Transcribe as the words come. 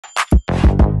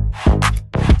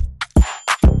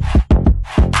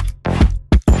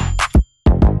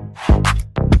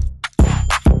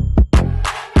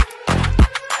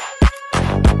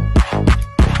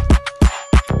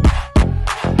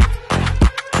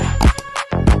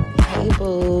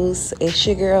loose. It's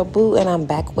your girl Boo, and I'm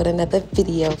back with another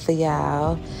video for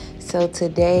y'all. So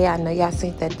today, I know y'all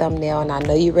seen that thumbnail and I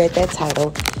know you read that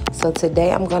title. So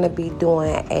today I'm going to be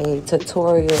doing a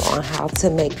tutorial on how to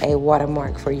make a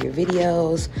watermark for your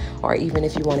videos, or even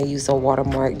if you want to use a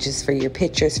watermark just for your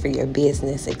pictures, for your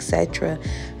business, etc.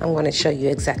 I'm going to show you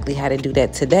exactly how to do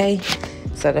that today.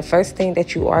 So the first thing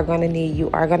that you are going to need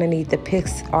the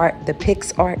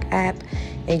PixArt app,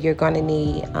 and you're going to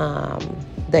need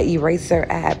the eraser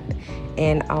app,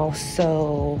 and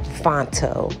also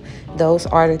Fonto. Those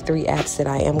are the three apps that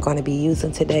I am going to be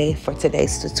using today for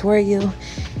today's tutorial.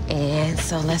 And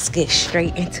so let's get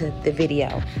straight into the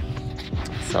video.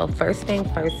 So first thing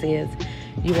first is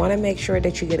you want to make sure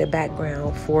that you get a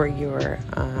background for your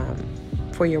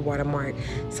watermark.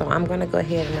 So I'm going to go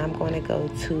ahead and I'm going to go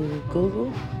to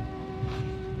Google.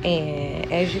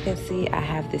 And as you can see, I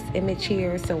have this image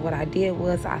here. So what I did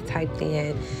was I typed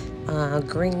in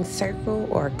green circle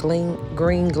or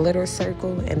green glitter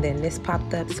circle, and then this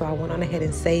popped up. So I went on ahead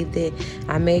and saved it.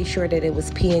 I made sure that it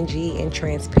was PNG and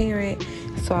transparent.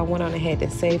 So I went on ahead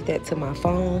and saved that to my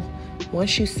phone.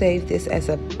 Once you save this as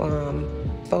a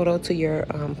photo to your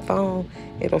phone,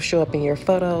 it'll show up in your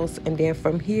photos. And then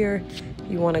from here,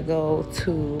 you want to go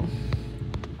to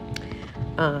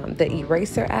the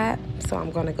eraser app. So I'm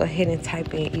going to go ahead and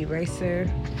type in eraser,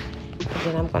 and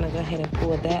then I'm going to go ahead and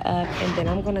pull that up, and then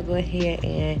I'm going to go ahead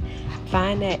and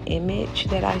find that image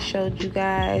that I showed you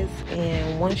guys.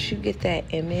 And once you get that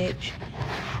image,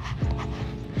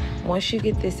 once you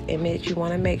get this image, you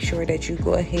want to make sure that you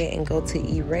go ahead and go to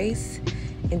erase,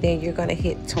 and then you're going to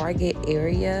hit target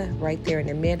area right there in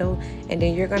the middle, and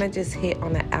then you're going to just hit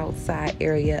on the outside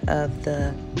area of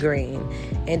the green,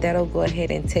 and that'll go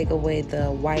ahead and take away the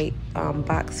white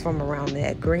box from around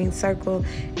that green circle.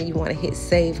 And you want to hit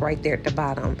save right there at the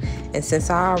bottom. And since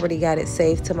I already got it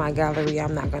saved to my gallery,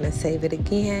 I'm not going to save it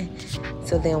again.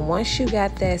 So then once you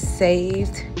got that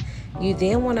saved, you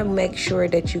then want to make sure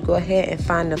that you go ahead and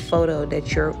find the photo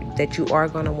that you are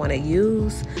going to want to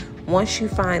use. Once you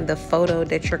find the photo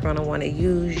that you're going to want to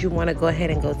use, you want to go ahead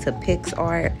and go to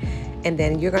PixArt, and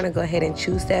then you're going to go ahead and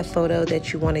choose that photo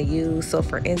that you want to use. So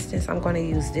for instance, I'm going to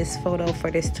use this photo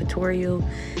for this tutorial.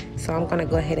 So I'm going to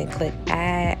go ahead and click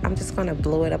add. I'm just going to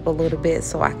blow it up a little bit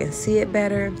so I can see it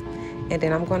better. And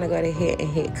then I'm going to go ahead and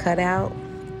hit cutout,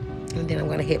 and then I'm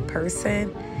going to hit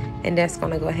person, and that's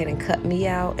going to go ahead and cut me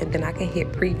out. And then I can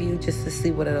hit preview just to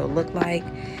see what it'll look like,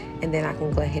 and then I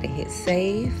can go ahead and hit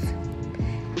save.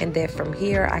 And then from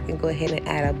here, I can go ahead and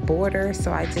add a border.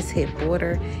 So I just hit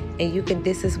border, and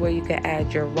this is where you can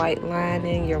add your white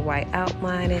lining, your white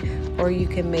outlining, or you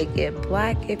can make it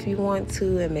black if you want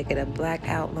to, and make it a black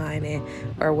outlining,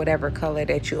 or whatever color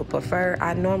that you'll prefer.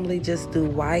 I normally just do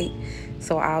white,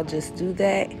 so I'll just do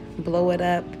that, blow it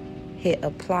up, hit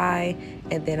apply,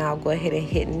 and then I'll go ahead and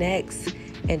hit next,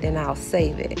 and then I'll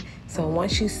save it. So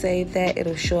once you save that,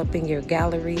 it'll show up in your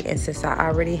gallery, and since I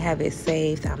already have it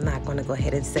saved, I'm not going to go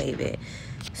ahead and save it.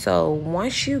 So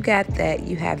once you got that,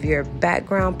 you have your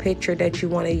background picture that you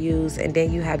want to use, and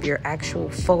then you have your actual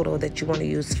photo that you want to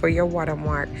use for your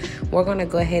watermark. We're going to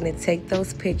go ahead and take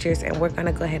those pictures, and we're going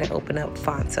to go ahead and open up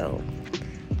Fonto.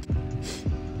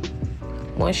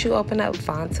 Once you open up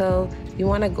Fonto, you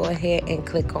want to go ahead and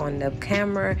click on the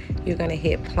camera. You're going to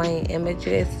hit plain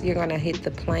images. You're going to hit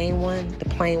the plain one, the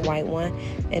plain white one,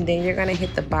 and then you're going to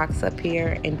hit the box up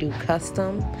here and do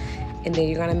custom. And then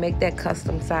you're going to make that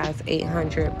custom size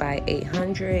 800 by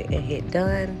 800 and hit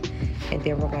done. And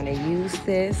then we're going to use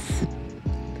this.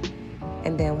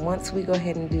 And then once we go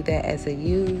ahead and do that as a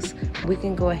use, we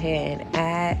can go ahead and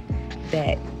add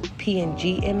that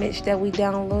PNG image that we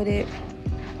downloaded.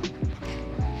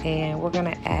 And we're going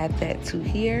to add that to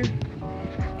here,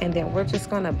 and then we're just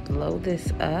going to blow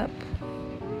this up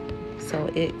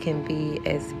so it can be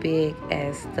as big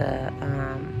as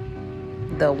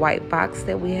the white box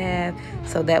that we have,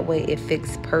 so that way it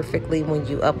fits perfectly when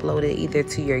you upload it either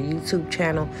to your YouTube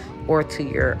channel or to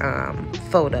your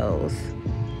photos.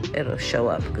 It'll show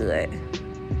up good.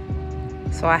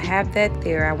 So I have that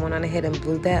there. I went on ahead and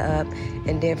blew that up,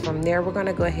 and then from there we're going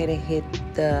to go ahead and hit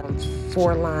the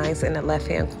 4 lines in the left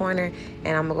hand corner,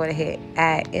 and I'm going to hit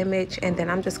add image, and then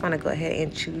I'm just going to go ahead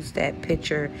and choose that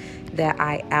picture that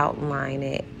I outline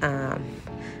it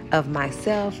of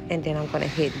myself, and then I'm going to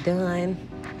hit done,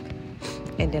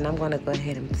 and then I'm going to go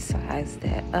ahead and size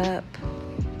that up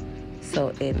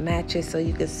so it matches, so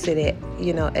you can sit it,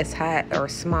 you know, as high or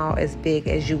small, as big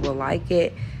as you will like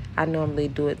it. I normally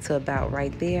do it to about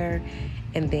right there.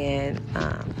 And then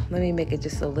let me make it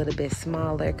just a little bit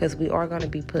smaller, because we are going to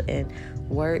be putting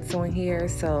words on here.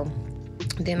 So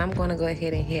then I'm going to go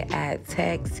ahead and hit add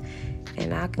text,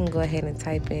 and I can go ahead and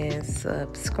type in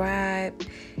subscribe,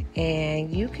 and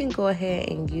you can go ahead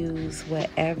and use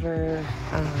whatever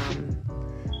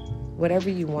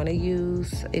you want to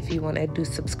use. If you want to do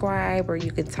subscribe, or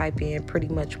you can type in pretty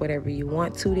much whatever you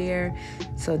want to there.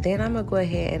 So then I'm gonna go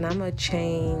ahead and I'm gonna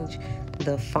change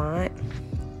the font,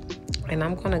 and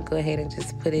I'm gonna go ahead and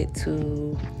just put it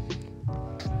to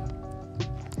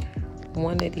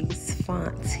one of these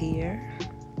fonts here.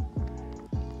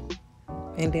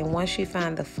 And then once you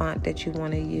find the font that you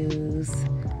want to use,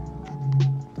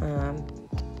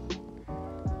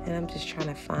 and I'm just trying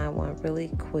to find one really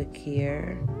quick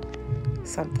here,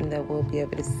 something that we'll be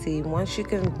able to see. Once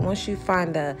you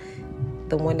find the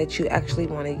one that you actually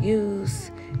want to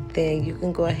use, then you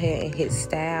can go ahead and hit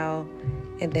style,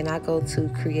 and then I go to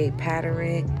create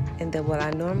pattern, and then what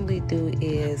I normally do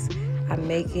is I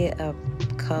make it a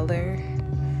color.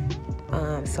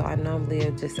 So I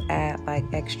normally just add like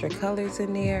extra colors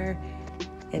in there,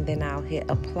 and then I'll hit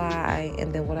apply,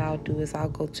 and then what I'll do is I'll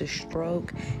go to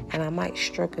stroke, and I might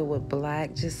stroke it with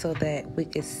black just so that we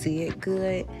can see it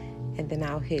good, and then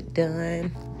I'll hit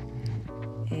done,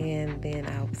 and then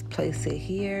I'll place it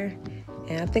here.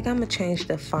 And I think I'm gonna change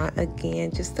the font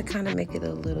again just to kind of make it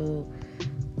a little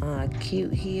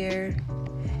cute here,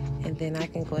 and then I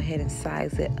can go ahead and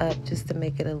size it up just to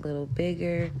make it a little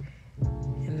bigger.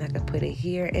 And I can put it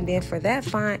here. And then for that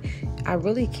font, I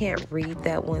really can't read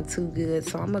that one too good,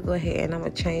 so I'm gonna go ahead and I'm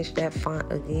gonna change that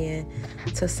font again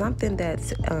to something that's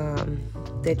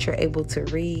that you're able to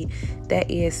read. That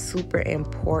is super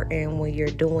important when you're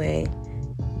doing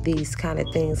these kind of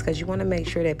things, because you want to make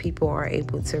sure that people are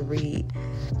able to read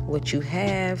what you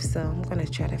have. So I'm gonna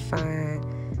try to find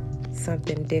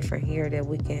something different here that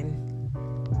we can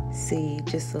see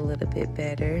just a little bit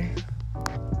better.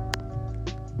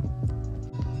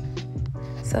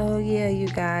 So yeah, you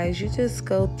guys, you just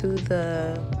go through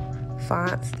the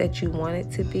fonts that you want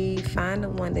it to be, find the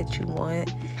one that you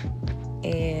want,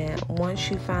 and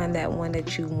once you find that one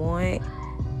that you want,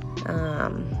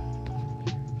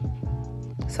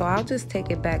 so I'll just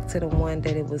take it back to the one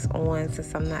that it was on,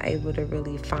 since I'm not able to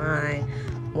really find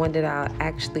one that I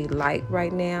actually like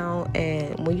right now.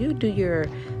 And when you do your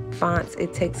fonts,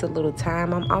 it takes a little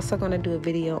time. I'm also going to do a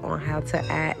video on how to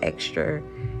add extra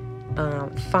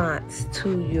fonts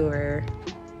to your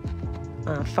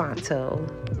fonto.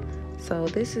 So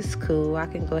this is cool. I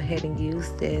can go ahead and use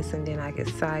this, and then I can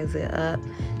size it up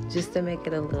just to make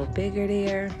it a little bigger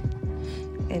there.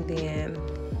 And then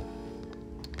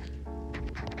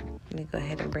let me go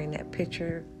ahead and bring that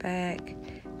picture back.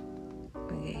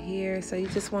 Bring it here. So you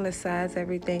just want to size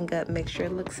everything up, make sure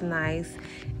it looks nice,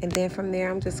 and then from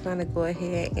there I'm just going to go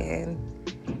ahead and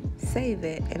save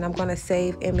it. And I'm going to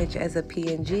save image as a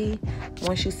PNG.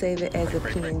 Once you save it as a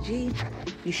PNG,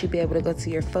 you should be able to go to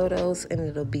your photos, and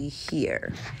it'll be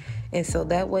here. And so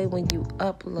that way when you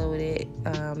upload it,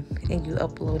 and you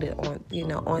upload it on,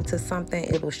 onto something,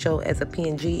 it'll show as a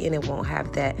PNG, and it won't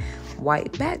have that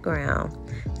white background.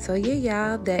 So yeah,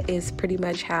 y'all, that is pretty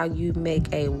much how you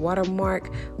make a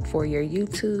watermark for your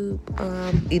YouTube,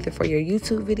 either for your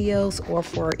YouTube videos or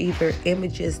for either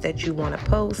images that you want to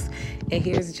post. And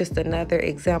here's just another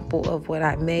example of what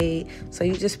I made. So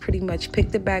you just pretty much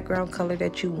pick the background color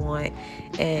that you want,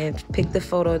 and pick the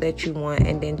photo that you want,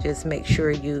 and then just make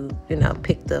sure you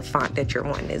pick the font that you're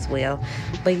wanting as well.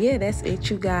 But yeah, that's it,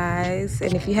 you guys.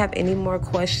 And if you have any more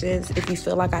questions, if you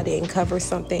feel like I didn't cover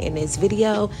something in this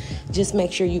video, just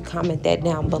make sure you comment that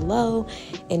down below.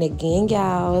 And again,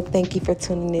 y'all, thank you for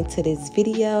tuning into this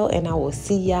video, and I will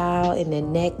see y'all in the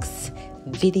next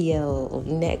video.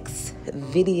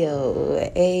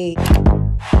 Hey.